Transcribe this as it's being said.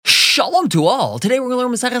Shalom to all. Today we're going to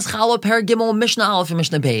learn Maseches Challah, Perek Gimel, Mishnah Aleph, and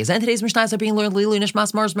Mishnah Beis. And today's Mishnahs are being learned Lilu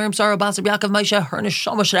Nishmas Mars Miriam Sarah Basar Yaakov Maisha Her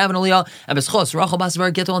Neshama Shrav and Aliyah and Beschos Rachel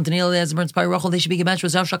Basar Gittel and Daniel Ezber Inspire Rachel. They should be gebenched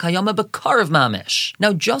with Zav Shakayama Bekar of Mamish.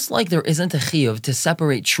 Now, just like there isn't a chiyuv to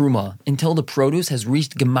separate truma until the produce has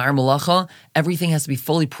reached Gemar Malacha, everything has to be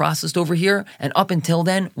fully processed over here, and up until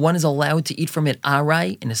then, one is allowed to eat from it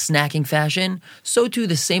arai in a snacking fashion. So too,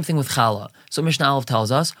 the same thing with challah. So Mishnah Aleph tells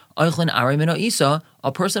us, Oichlin arai mino isa,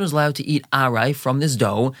 a person is allowed to eat arai from this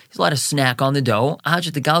dough. He's allowed to snack on the dough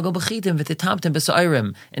until there's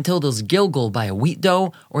gilgul by a wheat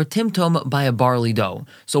dough or timtum by a barley dough.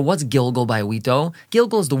 So what's gilgul by a wheat dough?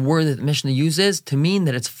 Gilgul is the word that the Mishnah uses to mean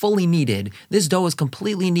that it's fully kneaded. This dough is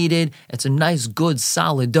completely kneaded. It's a nice, good,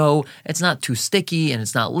 solid dough. It's not too sticky and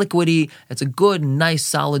it's not liquidy. It's a good, nice,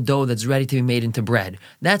 solid dough that's ready to be made into bread.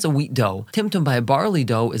 That's a wheat dough. Timtum by a barley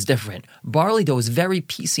dough is different. Barley dough is very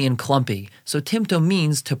piecey and clumpy. So timtum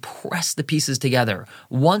means to press the pieces together.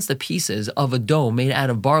 Once the pieces of a dough made out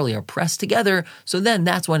of barley are pressed together, so then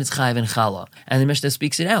that's when it's chayiv and challah. And the Mishnah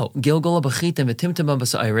speaks it out. Gilgul b'chitim v'timtum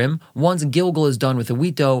b'sa'irem. Once gilgul is done with a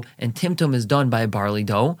wheat dough and timtum is done by a barley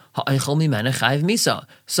dough, ha'eichel mimena chayiv misa.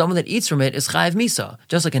 Someone that eats from it is chayiv misa.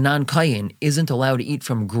 Just like a non-kayin isn't allowed to eat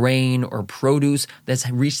from grain or produce that's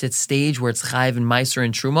reached its stage where it's chayiv and meiser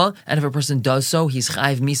and truma, and if a person does so, he's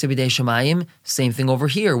chayiv misa b'dei shamayim. Same thing over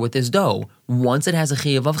here with this dough. Once it has a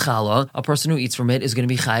chiyuv of challah, a person who eats from it is going to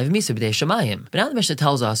be chayiv misa b'dei shamayim. But now the Mishnah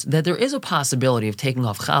tells us that there is a possibility of taking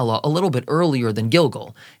off challah a little bit earlier than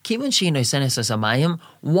gilgul. Kivin she noisenes asamayim.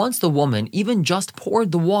 Once the woman even just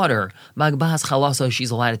poured the water, magbahas chalasa,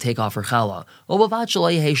 she's allowed to take off her challah.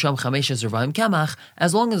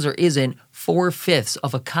 As long as there isn't 4/5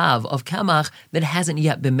 of a kav of kamach that hasn't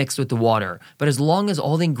yet been mixed with the water. But as long as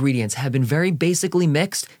all the ingredients have been very basically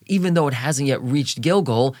mixed, even though it hasn't yet reached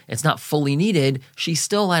gilgul, it's not fully kneaded, she's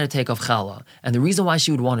still allowed to take off challah. And the reason why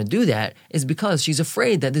she would want to do that is because she's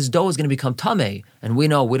afraid that this dough is going to become tameh. And we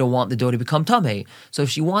know we don't want the dough to become tameh. So if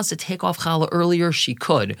she wants to take off challah earlier, she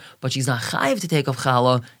could. But she's not chayiv to take off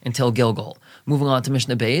challah until gilgul. Moving on to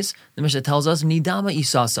Mishnah Beis, the Mishnah tells us, Nidama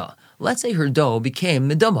isasa. Let's say her dough became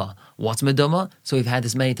meduma. What's meduma? So we've had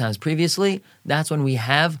this many times previously. That's when we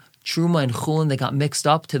have truma and chulin that got mixed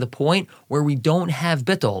up to the point where we don't have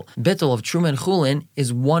bittul. Bittul of truma and chulin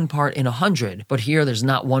is 1 part in 100, but here there's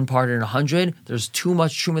not 1 part in 100. There's too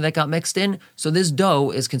much truma that got mixed in, so this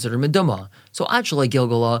dough is considered meduma. So actually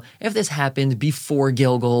gilgula, if this happened before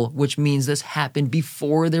gilgul, which means this happened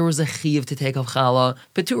before there was a chiyuv to take off challah,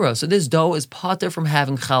 petura. So this dough is pater from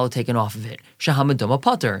having challah taken off of it. Shaha meduma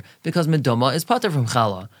pater, because meduma is pater from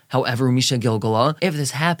challah. However, misha gilgula, if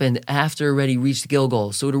this happened after it already reached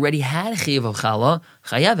gilgul, so it already had chiyuv of challah,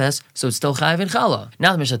 chayaves, so it's still chayav in challah.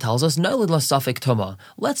 Now the Mishnah tells us, no lidla safek tuma.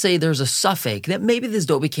 Let's say there's a safek that maybe this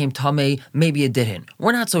dough became tameh, maybe it didn't.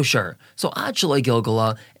 We're not so sure. So actually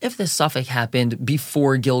gilgula, if this safek happened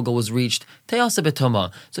before gilgul was reached, teyasa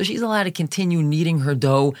betuma. So she's allowed to continue kneading her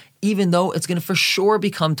dough even though it's going to for sure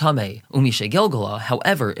become tameh. Umisha gilgula.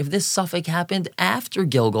 However, if this safek happened after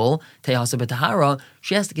gilgul, teyasa betahara,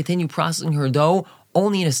 she has to continue processing her dough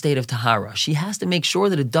only in a state of tahara. She has to make sure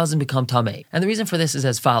that it doesn't become tameh. And the reason for this is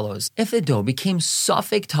as follows. If the dough became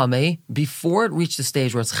safek tameh before it reached the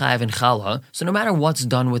stage where it's chayav and challah, so no matter what's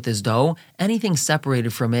done with this dough, anything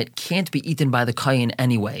separated from it can't be eaten by the kayin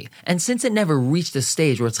anyway. And since it never reached the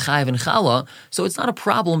stage where it's chayav and challah, so it's not a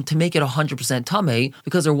problem to make it 100% tameh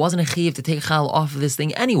because there wasn't a chayiv to take challah off of this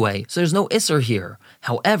thing anyway. So there's no isser here.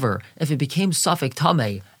 However, if it became safek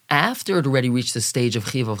tameh after it already reached the stage of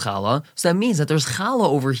chiv of challah, so that means that there's challah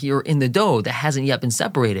over here in the dough that hasn't yet been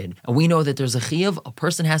separated. And we know that there's a chiv, a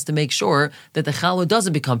person has to make sure that the challah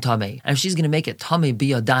doesn't become tameh. And if she's going to make it tameh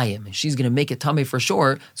biyadayim, and she's going to make it tameh for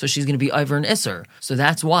sure, so she's going to be iver and isser. So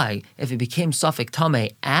that's why, if it became safek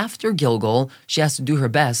tameh after gilgul, she has to do her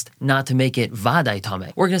best not to make it vaday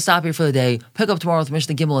tameh. We're going to stop here for the day, pick up tomorrow with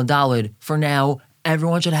Mishnah Gimel and Daled. For now,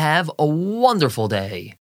 everyone should have a wonderful day.